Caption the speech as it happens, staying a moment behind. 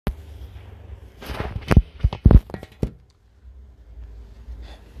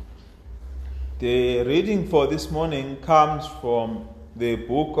The reading for this morning comes from the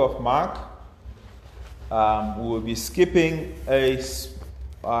book of Mark. We will be skipping a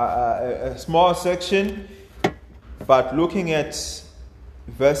small section, but looking at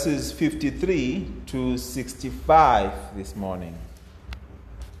verses 53 to 65 this morning.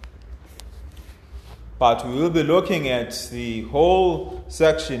 But we will be looking at the whole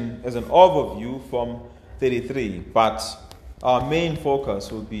section as an overview from 33. But our main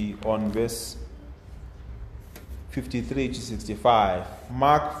focus will be on verse 53 to 65.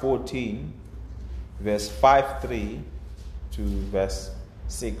 Mark 14, verse 5:3 to verse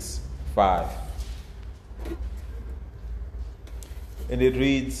 6:5. And it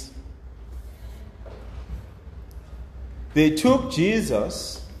reads, "They took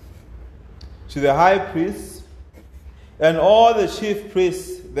Jesus to the high priest, and all the chief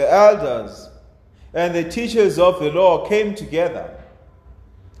priests, the elders, and the teachers of the law came together.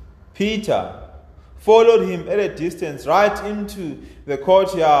 Peter followed him at a distance right into the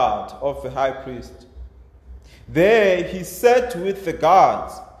courtyard of the high priest. There he sat with the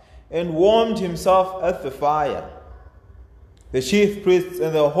guards and warmed himself at the fire. The chief priests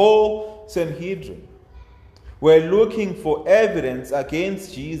and the whole Sanhedrin were looking for evidence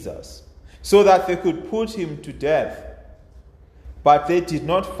against Jesus so that they could put him to death, but they did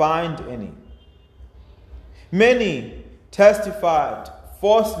not find any. Many testified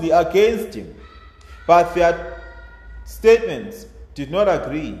falsely against him, but their statements did not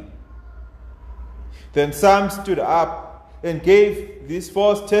agree. Then some stood up and gave this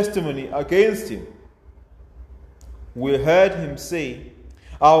false testimony against him. We heard him say,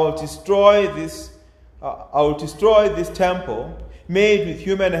 I will destroy this temple made with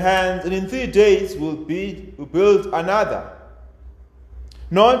human hands, and in 3 days will build another,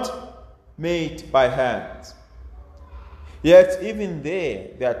 not made by hands. Yet even there,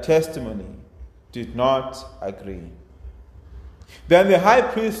 their testimony did not agree. Then the high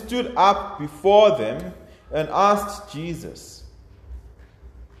priest stood up before them and asked Jesus,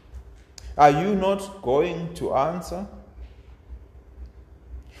 Are you not going to answer?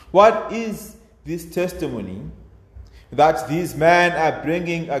 What is this testimony that these men are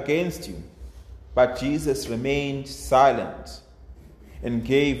bringing against you? But Jesus remained silent and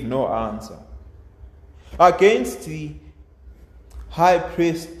gave no answer. Against the high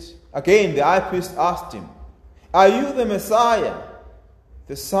priest asked him, Are you the Messiah,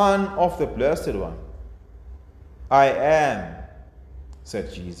 the Son of the Blessed One? I am,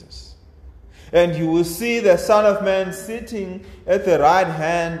 said Jesus. And you will see the Son of Man sitting at the right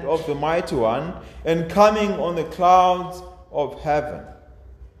hand of the Mighty One and coming on the clouds of heaven.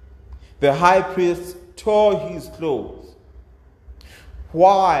 The high priest tore his clothes.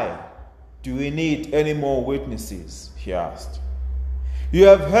 Why do we need any more witnesses? He asked. You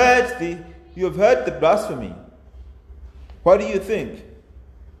have heard the blasphemy. What do you think?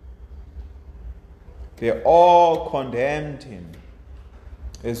 They all condemned him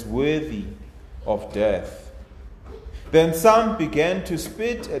as worthy of death. Then some began to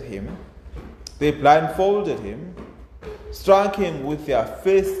spit at him. They blindfolded him, struck him with their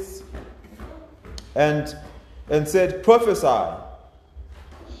fists, and said, Prophesy.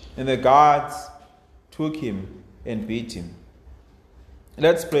 And the guards took him and beat him.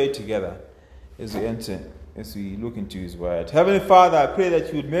 Let's pray together as we look into his word. Heavenly Father, I pray that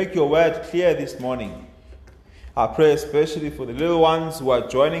you would make your word clear this morning. I pray especially for the little ones who are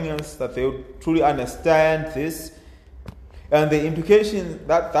joining us, that they would truly understand this and the implication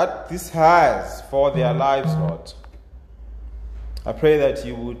that this has for their lives, Lord. I pray that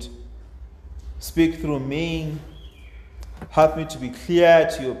you would speak through me, help me to be clear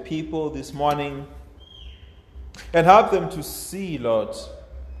to your people this morning, and help them to see, Lord,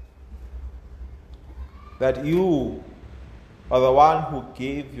 that you are the one who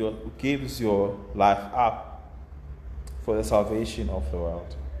gives your life up for the salvation of the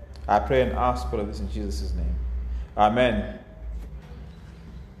world. I pray and ask for this in Jesus' name. Amen.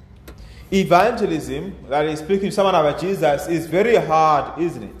 Evangelism, that is speaking to someone about Jesus, is very hard,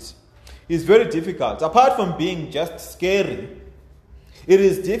 isn't it? It's very difficult. Apart from being just scary, it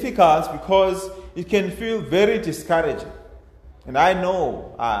is difficult because it can feel very discouraging. And I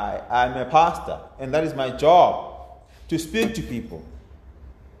know I'm a pastor, and that is my job, to speak to people.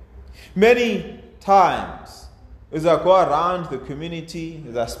 Many times, as I go around the community,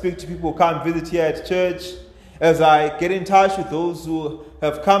 as I speak to people who come visit here at church, as I get in touch with those who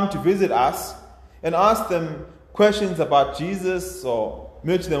have come to visit us and ask them questions about Jesus or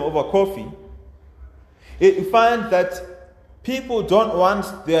meet them over coffee, you find that people don't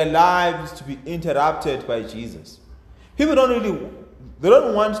want their lives to be interrupted by Jesus. People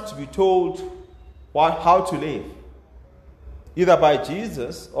don't want to be told how to live, either by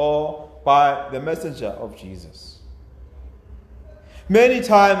Jesus or by the messenger of Jesus. Many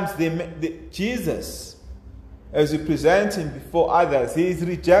times Jesus, as we present him before others, he is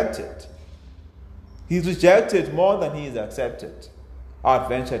rejected. He's rejected more than he is accepted, I'd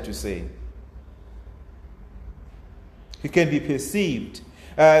venture to say. He can be perceived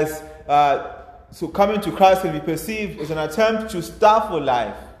as, so coming to Christ can be perceived as an attempt to stifle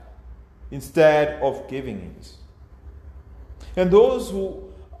life instead of giving it. And those who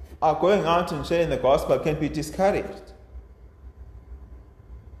are going out and sharing the gospel can be discouraged.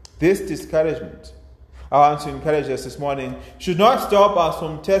 This discouragement, I want to encourage us this morning, should not stop us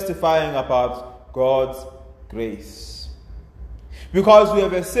from testifying about God's grace. Because we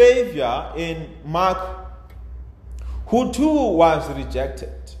have a Savior in Mark who too was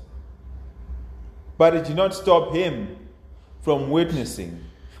rejected. But it did not stop him from witnessing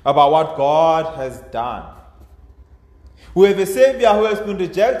about what God has done. We have a Savior who has been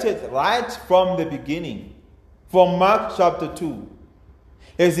rejected right from the beginning. From Mark chapter 2.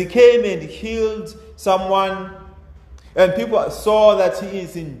 As he came and healed someone, and people saw that he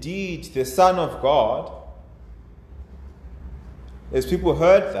is indeed the Son of God. As people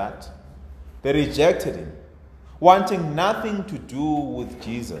heard that, they rejected him, wanting nothing to do with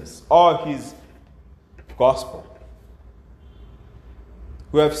Jesus or his gospel.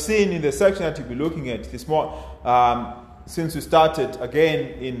 We have seen in the section that we'll be looking at this morning, since we started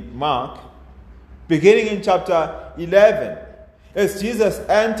again in Mark, beginning in chapter 11, as Jesus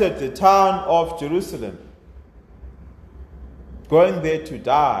entered the town of Jerusalem, going there to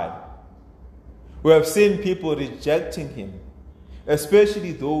die, we have seen people rejecting him,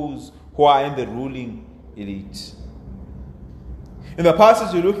 especially those who are in the ruling elite. In the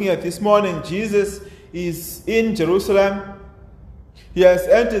passage we're looking at this morning, Jesus is in Jerusalem. He has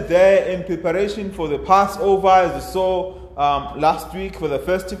entered there in preparation for the Passover, as we saw last week for the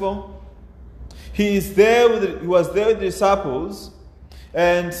festival. He was there with the disciples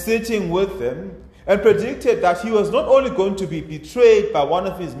and sitting with them, and predicted that he was not only going to be betrayed by one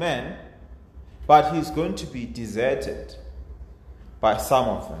of his men, but he's going to be deserted by some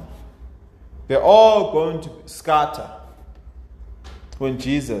of them. They're all going to scatter when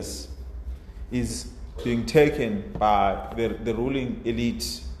Jesus is being taken by the ruling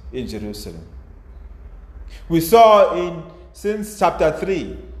elite in Jerusalem. We saw since chapter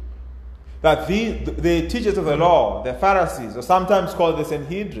 3 that the teachers of the law, the Pharisees, or sometimes called the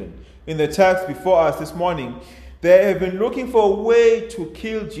Sanhedrin, in the text before us this morning, they have been looking for a way to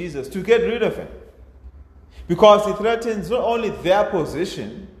kill Jesus, to get rid of him. Because it threatens not only their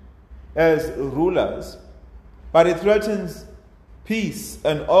position as rulers, but it threatens peace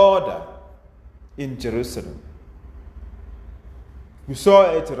and order in Jerusalem. We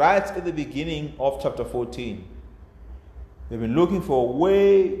saw it right at the beginning of chapter 14. They've been looking for a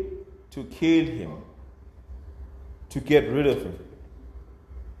way to kill him, to get rid of him.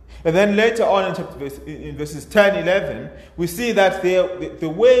 And then later on in verses 10, 11, we see that the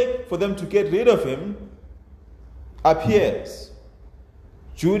way for them to get rid of him appears.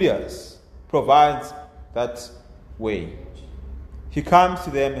 Judas provides that way. He comes to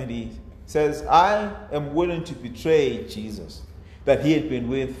them and he says, I am willing to betray Jesus that he had been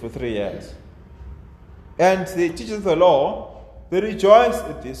with for 3 years. And the teachers of the law, they rejoiced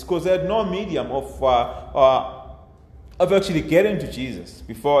at this because they had no medium of actually getting to Jesus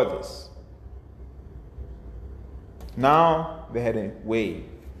before this. Now they had a way.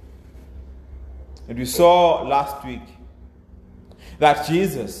 And we saw last week that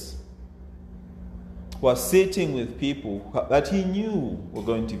Jesus was sitting with people that he knew were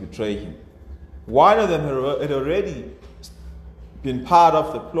going to betray him. One of them had already been part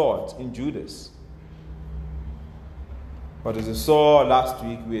of the plot in Judas. But as we saw last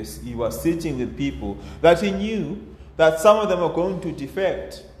week, he was sitting with people that he knew that some of them are going to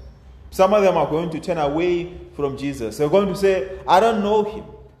defect. Some of them are going to turn away from Jesus. They're going to say, I don't know him.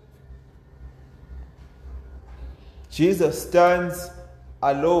 Jesus stands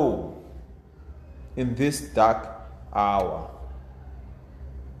alone in this dark hour.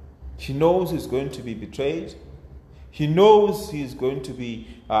 He knows he's going to be betrayed. He knows he's going to be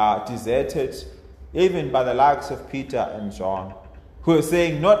deserted, even by the likes of Peter and John, who are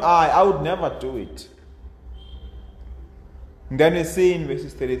saying, not I would never do it. And then we see in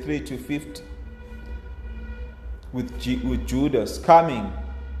verses 33 to 50, with Judas coming,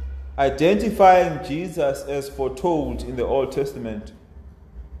 identifying Jesus as foretold in the Old Testament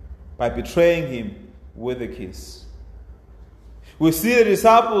by betraying him with a kiss. We see the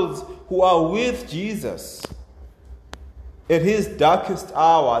disciples who are with Jesus at his darkest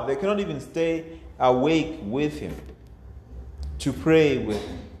hour. They cannot even stay awake with him, to pray with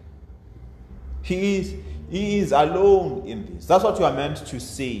him. He is alone in this. That's what you are meant to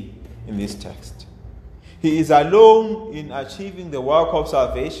see in this text. He is alone in achieving the work of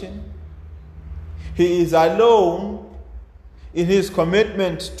salvation. He is alone in his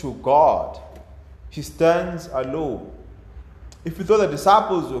commitment to God. He stands alone. If you thought the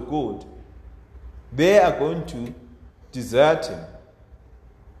disciples were good, they are going to desert him.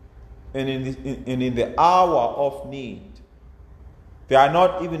 And in the hour of need, they are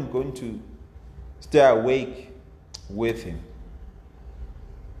not even going to stay awake with him.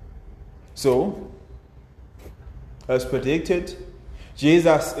 So, as predicted,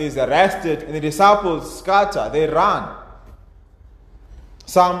 Jesus is arrested and the disciples scatter, they run,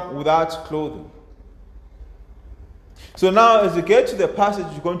 some without clothing. So now, as we get to the passage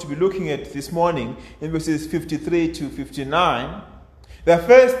we're going to be looking at this morning, in verses 53 to 59, the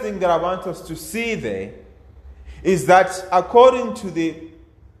first thing that I want us to see there is that according to the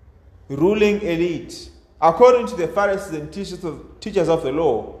ruling elite, according to the Pharisees and teachers of the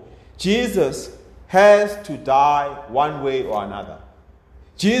law, Jesus has to die one way or another.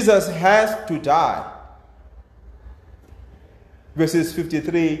 Jesus has to die. Verses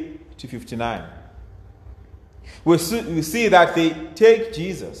 53 to 59. We see that they take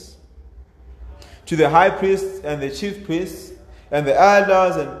Jesus to the high priest and the chief priests and the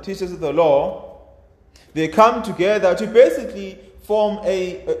elders and teachers of the law. They come together to basically form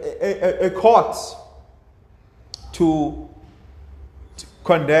a court to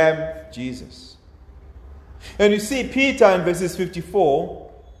condemn Jesus. And you see Peter in verses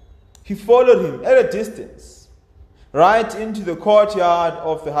 54, he followed him at a distance, right into the courtyard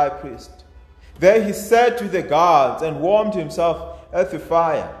of the high priest. There he sat with the guards and warmed himself at the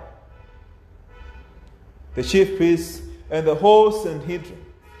fire. The chief priests and the whole Sanhedrin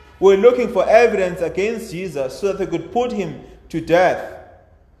were looking for evidence against Jesus so that they could put him to death,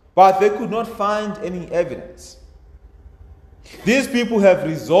 but they could not find any evidence. These people have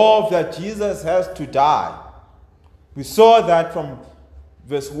resolved that Jesus has to die. We saw that from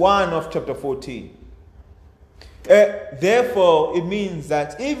verse 1 of chapter 14. Therefore, it means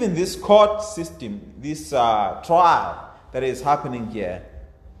that even this court system, this trial that is happening here,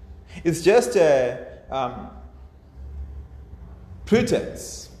 is just a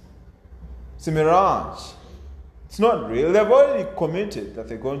pretense. It's a mirage. It's not real. They've already committed that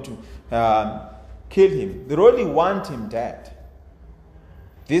they're going to kill him. They only want him dead.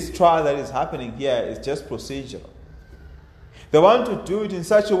 This trial that is happening here is just procedural. They want to do it in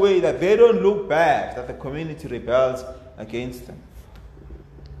such a way that they don't look bad, that the community rebels against them.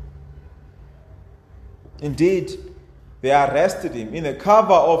 Indeed, they arrested him in the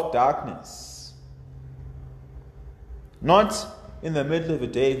cover of darkness, not in the middle of the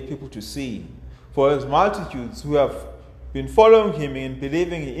day for people to see. For his multitudes who have been following him and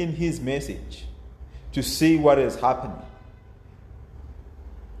believing in his message to see what is happening.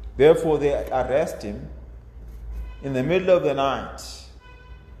 Therefore, they arrest him in the middle of the night,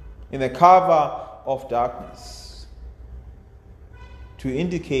 in the cover of darkness, to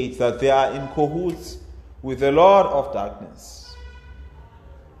indicate that they are in cahoots with the Lord of darkness.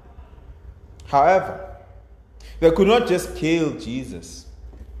 However, they could not just kill Jesus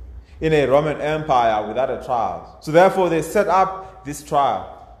in a Roman Empire without a trial. So therefore, they set up this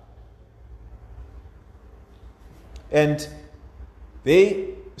trial. And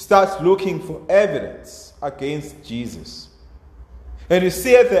they start looking for evidence against Jesus. And you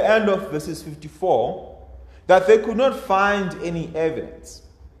see at the end of verses 54 that they could not find any evidence.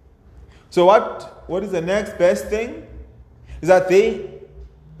 So what is the next best thing? Is that they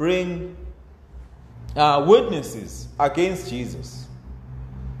bring witnesses against Jesus.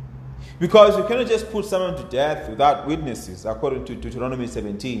 Because you cannot just put someone to death without witnesses, according to Deuteronomy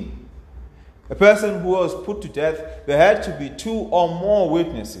 17. A person who was put to death, there had to be 2 or more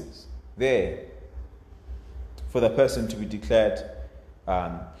witnesses there for the person to be declared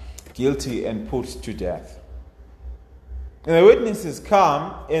guilty and put to death. And the witnesses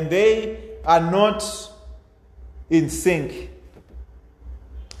come and they are not in sync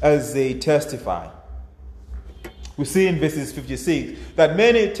as they testify. We see in verses 56 that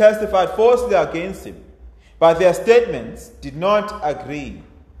many testified falsely against him, but their statements did not agree.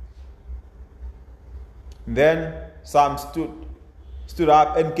 And then some stood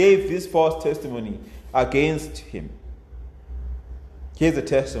up and gave this false testimony against him. Here's the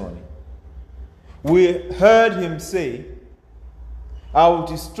testimony. We heard him say, I will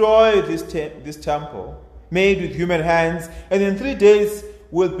destroy this temple made with human hands, and in 3 days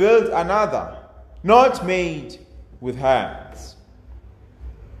will build another, not made with hands.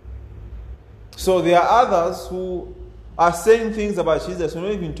 So there are others who are saying things about Jesus who are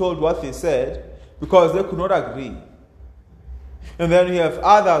not even told what they said because they could not agree. And then we have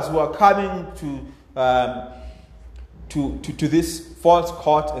others who are coming to this false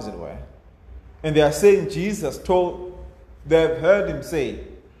court, as it were. And they are saying they've heard him say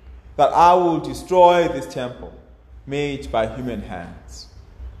that I will destroy this temple made by human hands.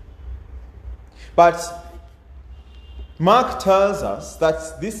 But Mark tells us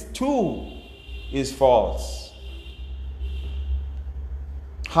that this too is false.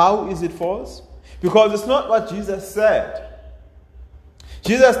 How is it false? Because it's not what Jesus said.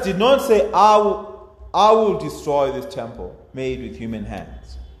 Jesus did not say, I will destroy this temple made with human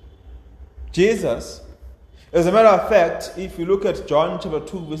hands. Jesus, as a matter of fact, if you look at John chapter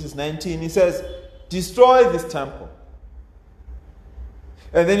 2 verses 19, he says, destroy this temple.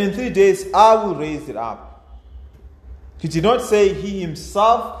 And then in 3 days, I will raise it up. He did not say he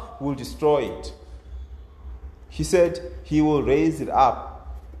himself will destroy it. He said he will raise it up.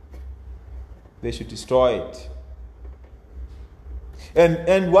 They should destroy it.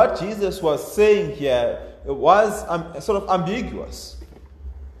 And what Jesus was saying here was sort of ambiguous.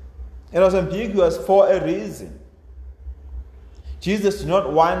 It was ambiguous for a reason. Jesus did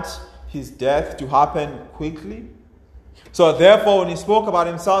not want his death to happen quickly. So therefore, when he spoke about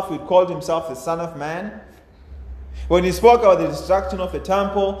himself, he called himself the Son of Man. When he spoke about the destruction of the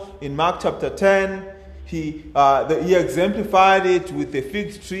temple in Mark chapter 10, he exemplified it with the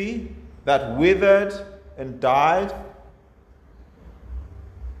fig tree that withered and died.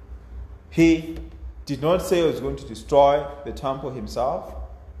 He did not say he was going to destroy the temple himself,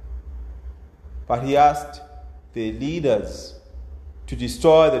 but he asked the leaders to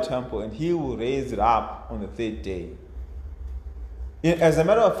destroy the temple, and he will raise it up on the 3rd day. As a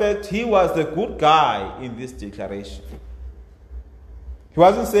matter of fact, he was the good guy in this declaration. He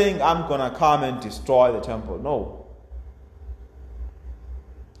wasn't saying, I'm going to come and destroy the temple. No.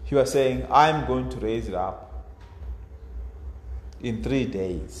 He was saying, I'm going to raise it up in 3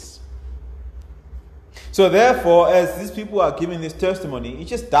 days. So therefore, as these people are giving this testimony, it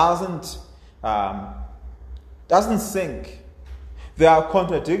just doesn't sink. There are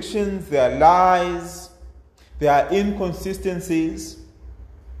contradictions, there are lies, there are inconsistencies.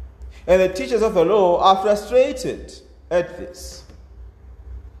 And the teachers of the law are frustrated at this.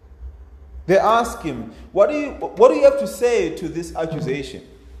 They ask him, what do you have to say to this accusation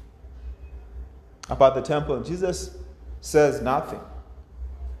about the temple? And Jesus says nothing.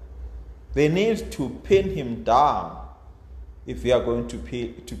 They need to pin him down if they are going to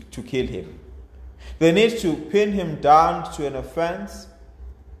kill him. They need to pin him down to an offense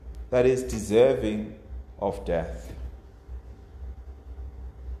that is deserving of death.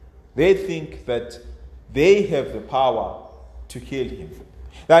 They think that they have the power to kill him,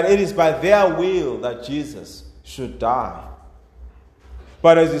 that it is by their will that Jesus should die.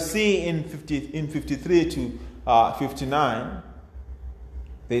 But as you see in 53 to 59,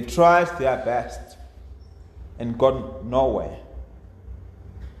 they tried their best and got nowhere.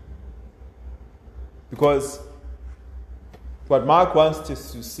 Because what Mark wants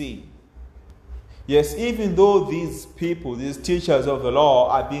us to see, yes, even though these people, these teachers of the law,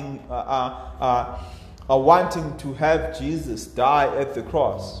 are wanting to have Jesus die at the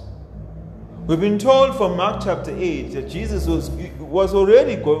cross, we've been told from Mark chapter 8 that Jesus was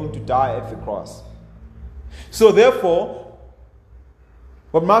already going to die at the cross. So therefore,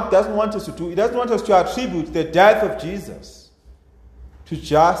 what Mark doesn't want us to do, he doesn't want us to attribute the death of Jesus to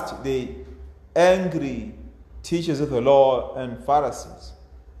just the angry teachers of the law and Pharisees.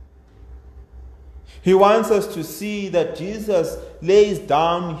 He wants us to see that Jesus lays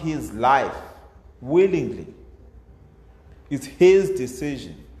down his life willingly. It's his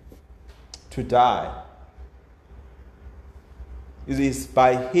decision to die. It is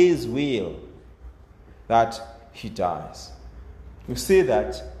by his will that he dies. You see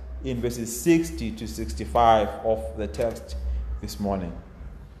that in verses 60 to 65 of the text this morning.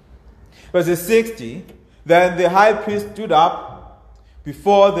 Verses 60, then the high priest stood up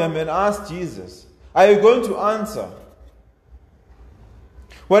before them and asked Jesus, are you going to answer?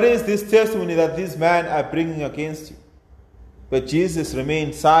 What is this testimony that these men are bringing against you? But Jesus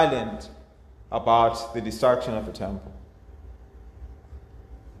remained silent about the destruction of the temple.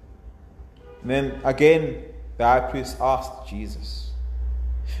 And then again, the high priest asked Jesus.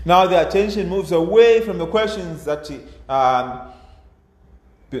 Now the attention moves away from the questions that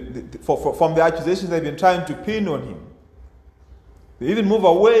from the accusations they've been trying to pin on him. They even move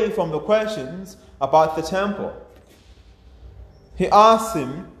away from the questions about the temple. He asks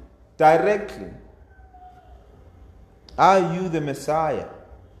him directly, are you the Messiah,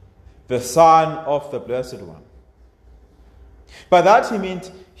 the Son of the Blessed One. By that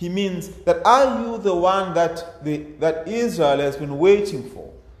he means that are you the one that Israel has been waiting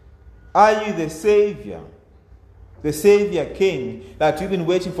for? Are you the Savior King that you've been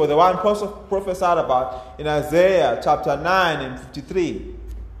waiting for, the one prophesied about in Isaiah chapter 9 and 53?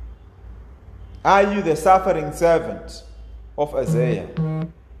 Are you the suffering servant of Isaiah?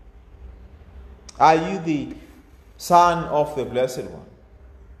 Are you the Son of the Blessed One?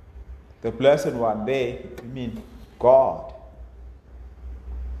 The Blessed One, they mean God.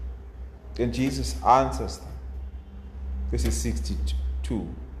 And Jesus answers them. This is 62.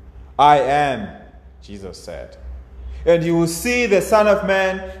 I am, Jesus said. And you will see the Son of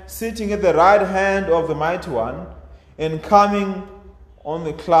Man sitting at the right hand of the Mighty One and coming on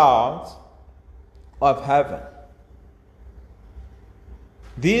the clouds of heaven.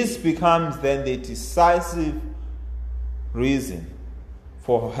 This becomes then the decisive reason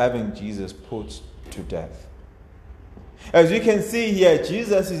for having Jesus put to death. As you can see here,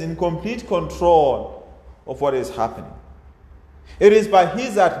 Jesus is in complete control of what is happening. It is by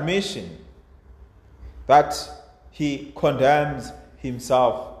his admission that he condemns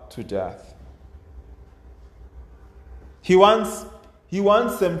himself to death. He wants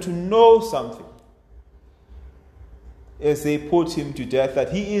them to know something as they put him to death,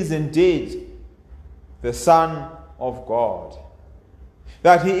 that he is indeed the Son of God,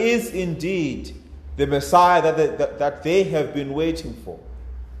 that he is indeed the Messiah that they have been waiting for.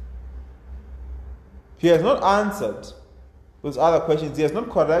 He has not answered those other questions. He has not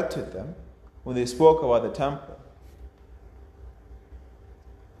corrected them when they spoke about the temple.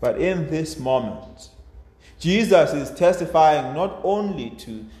 But in this moment, Jesus is testifying not only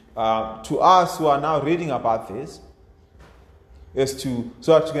to us who are now reading about this, so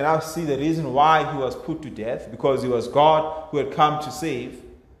that you can now see the reason why he was put to death, because he was God who had come to save.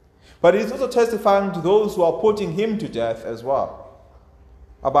 But he's also testifying to those who are putting him to death as well,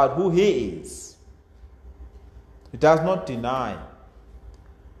 about who he is. He does not deny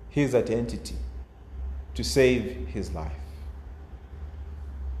his identity to save his life.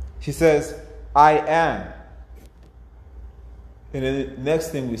 He says, I am. And the next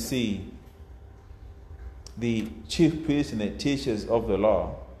thing we see, the chief priests and the teachers of the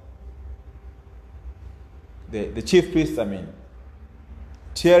law, the chief priests,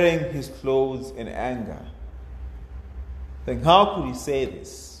 tearing his clothes in anger. Then how could he say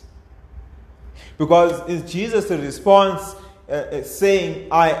this? Because is Jesus' response saying,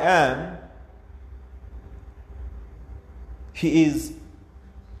 I am? He is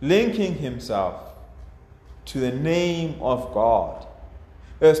linking himself to the name of God,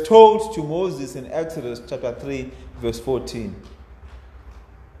 as told to Moses in Exodus chapter 3, verse 14.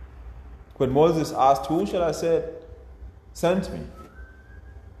 When Moses asked, who shall I send me?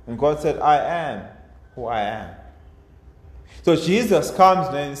 And God said, I am who I am. So Jesus comes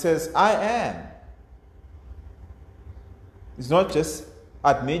and he says, I am. He's not just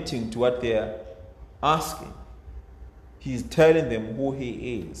admitting to what they're asking. He's telling them who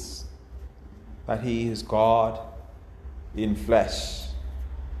he is. That he is God in flesh.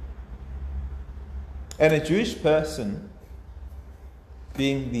 And a Jewish person,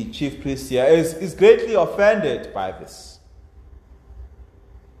 being the chief priest here, is greatly offended by this.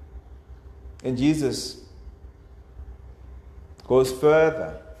 And Jesus goes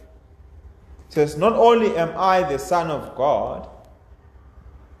further. He says, not only am I the Son of God,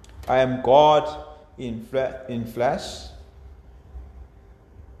 I am God in flesh.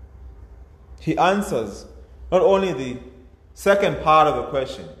 He answers not only the second part of the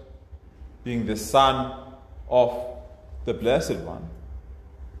question, being the Son of the Blessed One.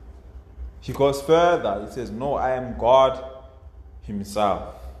 He goes further. He says, no, I am God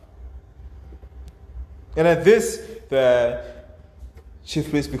himself. And at this, the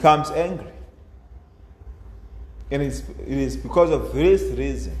chief priest becomes angry. And it is because of this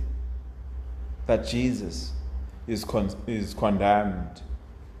reason that Jesus is condemned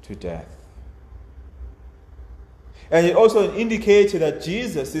to death. And it also indicated that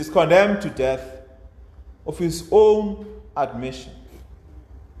Jesus is condemned to death of his own admission.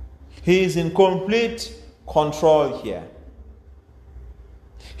 He is in complete control here.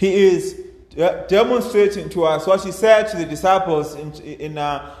 He is demonstrating to us what he said to the disciples in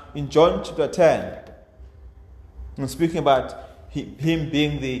John chapter 10. And speaking about him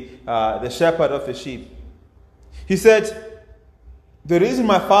being the shepherd of the sheep. He said, the reason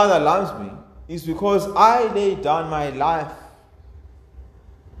my Father loves me is because I lay down my life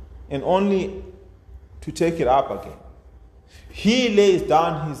and only to take it up again. He lays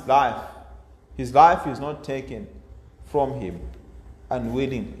down his life. His life is not taken from him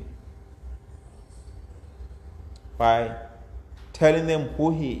unwillingly. by telling them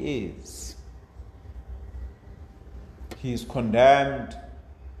who he is. He is condemned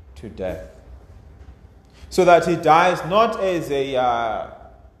to death, so that he dies not as a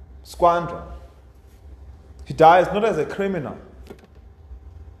scoundrel. He dies not as a criminal,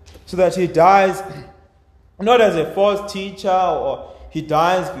 so that he dies not as a false teacher, or he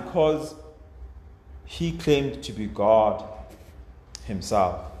dies because he claimed to be God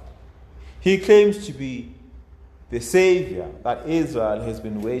himself. He claims to be the Savior that Israel has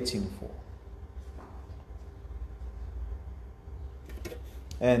been waiting for.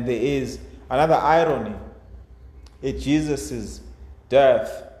 And there is another irony in Jesus'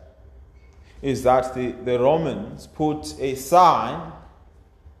 death, is that the Romans put a sign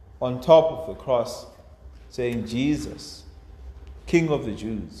on top of the cross saying, Jesus, King of the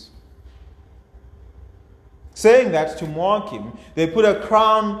Jews. Saying that to mock him, they put a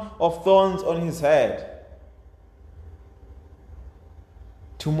crown of thorns on his head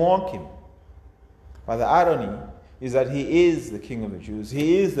to mock him. But the irony is that he is the King of the Jews.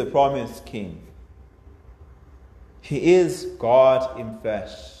 He is the promised King. He is God in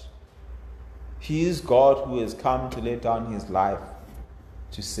flesh. He is God who has come to lay down his life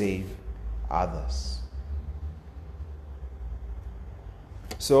to save others.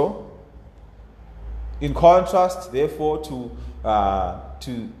 So, in contrast, therefore,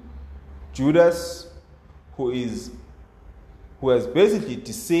 to Judas, who has basically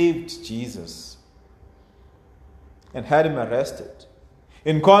deceived Jesus and had him arrested.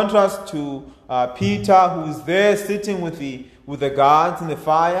 In contrast to Peter, who is there sitting with the guards in the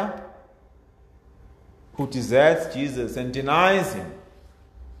fire, who deserts Jesus and denies him,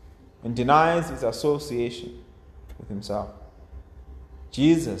 and denies his association with himself.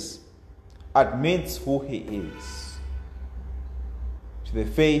 Jesus admits who he is to the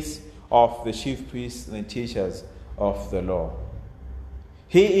face of the chief priests and the teachers of the law.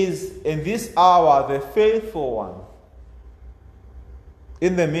 He is, in this hour, the faithful one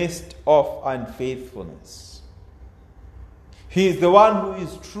in the midst of unfaithfulness. He is the one who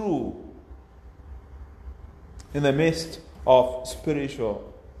is true in the midst of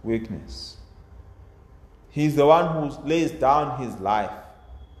spiritual weakness. He is the one who lays down his life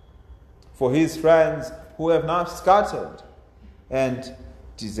for his friends who have now scattered and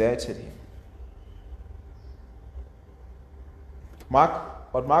deserted him.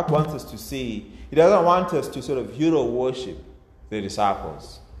 What Mark wants us to see, he doesn't want us to sort of hero worship the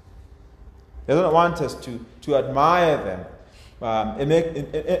disciples. He doesn't want us to admire them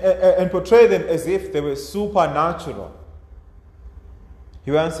and portray them as if they were supernatural.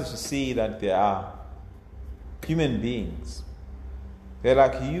 He wants us to see that they are human beings. They're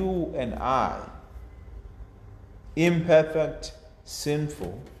like you and I, imperfect,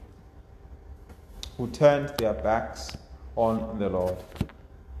 sinful, who turned their backs on the Lord.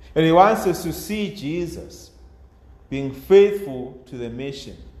 And he wants us to see Jesus being faithful to the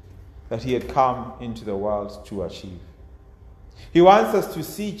mission that he had come into the world to achieve. He wants us to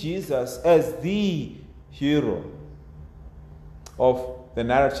see Jesus as the hero of the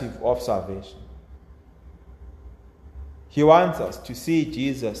narrative of salvation. He wants us to see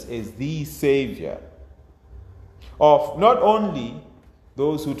Jesus as the Savior of not only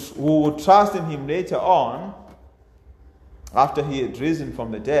those who would trust in him later on, after he had risen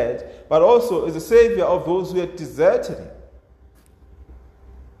from the dead, but also as the Savior of those who had deserted him.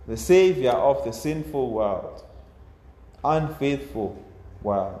 The Savior of the sinful world, unfaithful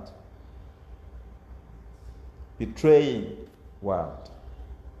world, betraying world.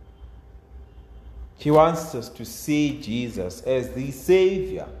 He wants us to see Jesus as the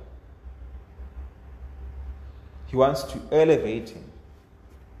Savior. He wants to elevate him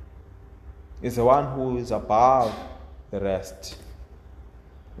as the one who is above the rest.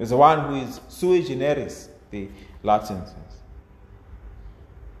 Is the one who is sui generis, the Latin says.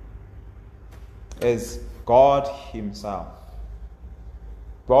 As God himself.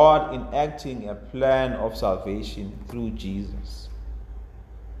 God enacting a plan of salvation through Jesus.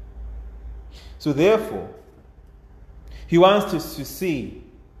 So therefore, he wants us to see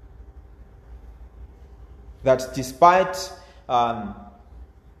that despite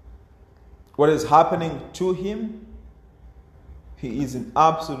what is happening to him, he is in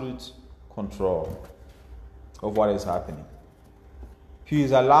absolute control of what is happening. He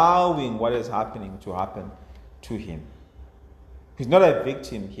is allowing what is happening to happen to him. He's not a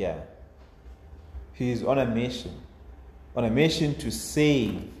victim here. He is on a mission to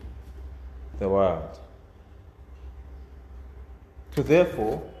save the world. So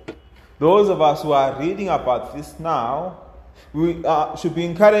therefore, those of us who are reading about this now, we should be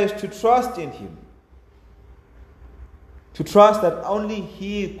encouraged to trust in him. To trust that only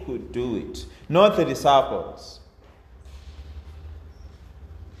He could do it, not the disciples.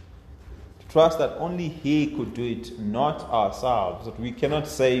 To trust that only He could do it, not ourselves, that we cannot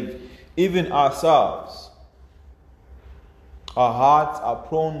save even ourselves. Our hearts are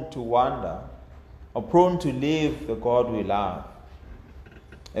prone to wander, are prone to leave the God we love,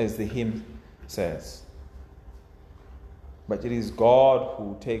 as the hymn says. But it is God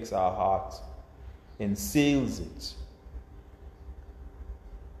who takes our heart and seals it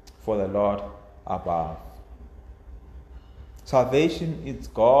for the Lord above. Salvation is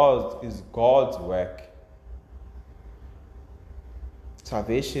God's work.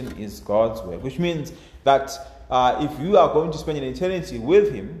 Salvation is God's work, which means that if you are going to spend an eternity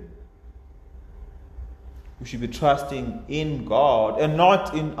with Him, we should be trusting in God and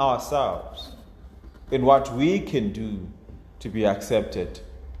not in ourselves, in what we can do to be accepted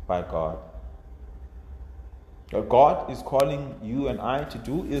by God. What God is calling you and I to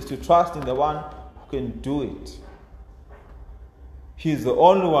do is to trust in the one who can do it. He is the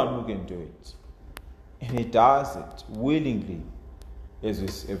only one who can do it. And He does it willingly, as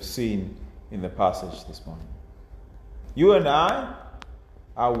we have seen in the passage this morning. You and I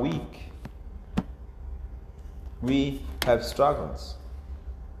are weak. We have struggles.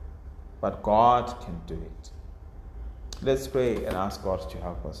 But God can do it. Let's pray and ask God to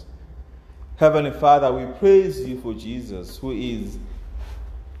help us. Heavenly Father, we praise You for Jesus, who is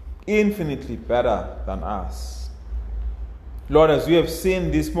infinitely better than us. Lord, as we have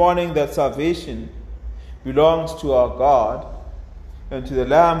seen this morning that salvation belongs to our God and to the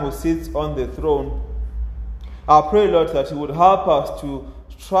Lamb who sits on the throne, I pray, Lord, that You would help us to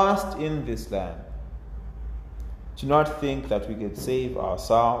trust in this Lamb. Do not think that we can save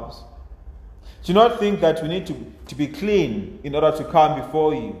ourselves. Do not think that we need to be clean in order to come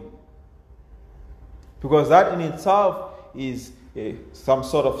before You. Because that in itself is some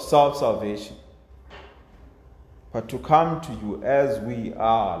sort of self-salvation. But to come to You as we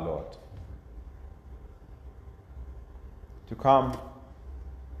are, Lord. To come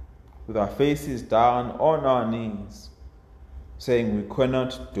with our faces down on our knees, saying we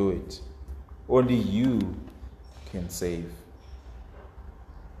cannot do it. Only You can save.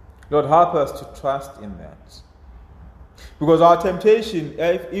 Lord, help us to trust in that. Because our temptation,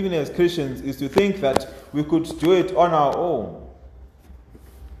 even as Christians, is to think that we could do it on our own.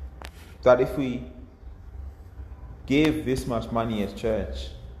 That if we give this much money at church,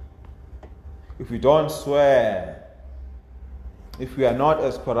 if we don't swear, if we are not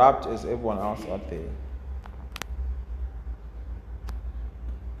as corrupt as everyone else out there,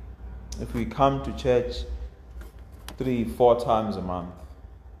 if we come to church 3-4 times a month,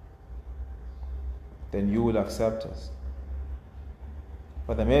 then You will accept us.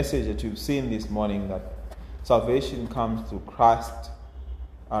 But the message that you've seen this morning, that salvation comes through Christ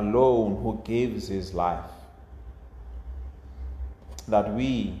alone, who gives His life. That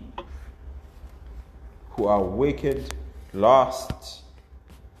we, who are wicked, lost,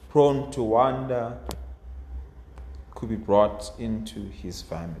 prone to wander, could be brought into His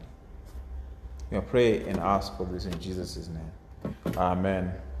family. We pray and ask for this in Jesus' name.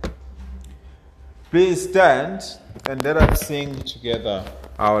 Amen. Please stand and let us sing together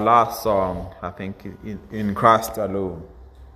our last song, I think, in Christ alone.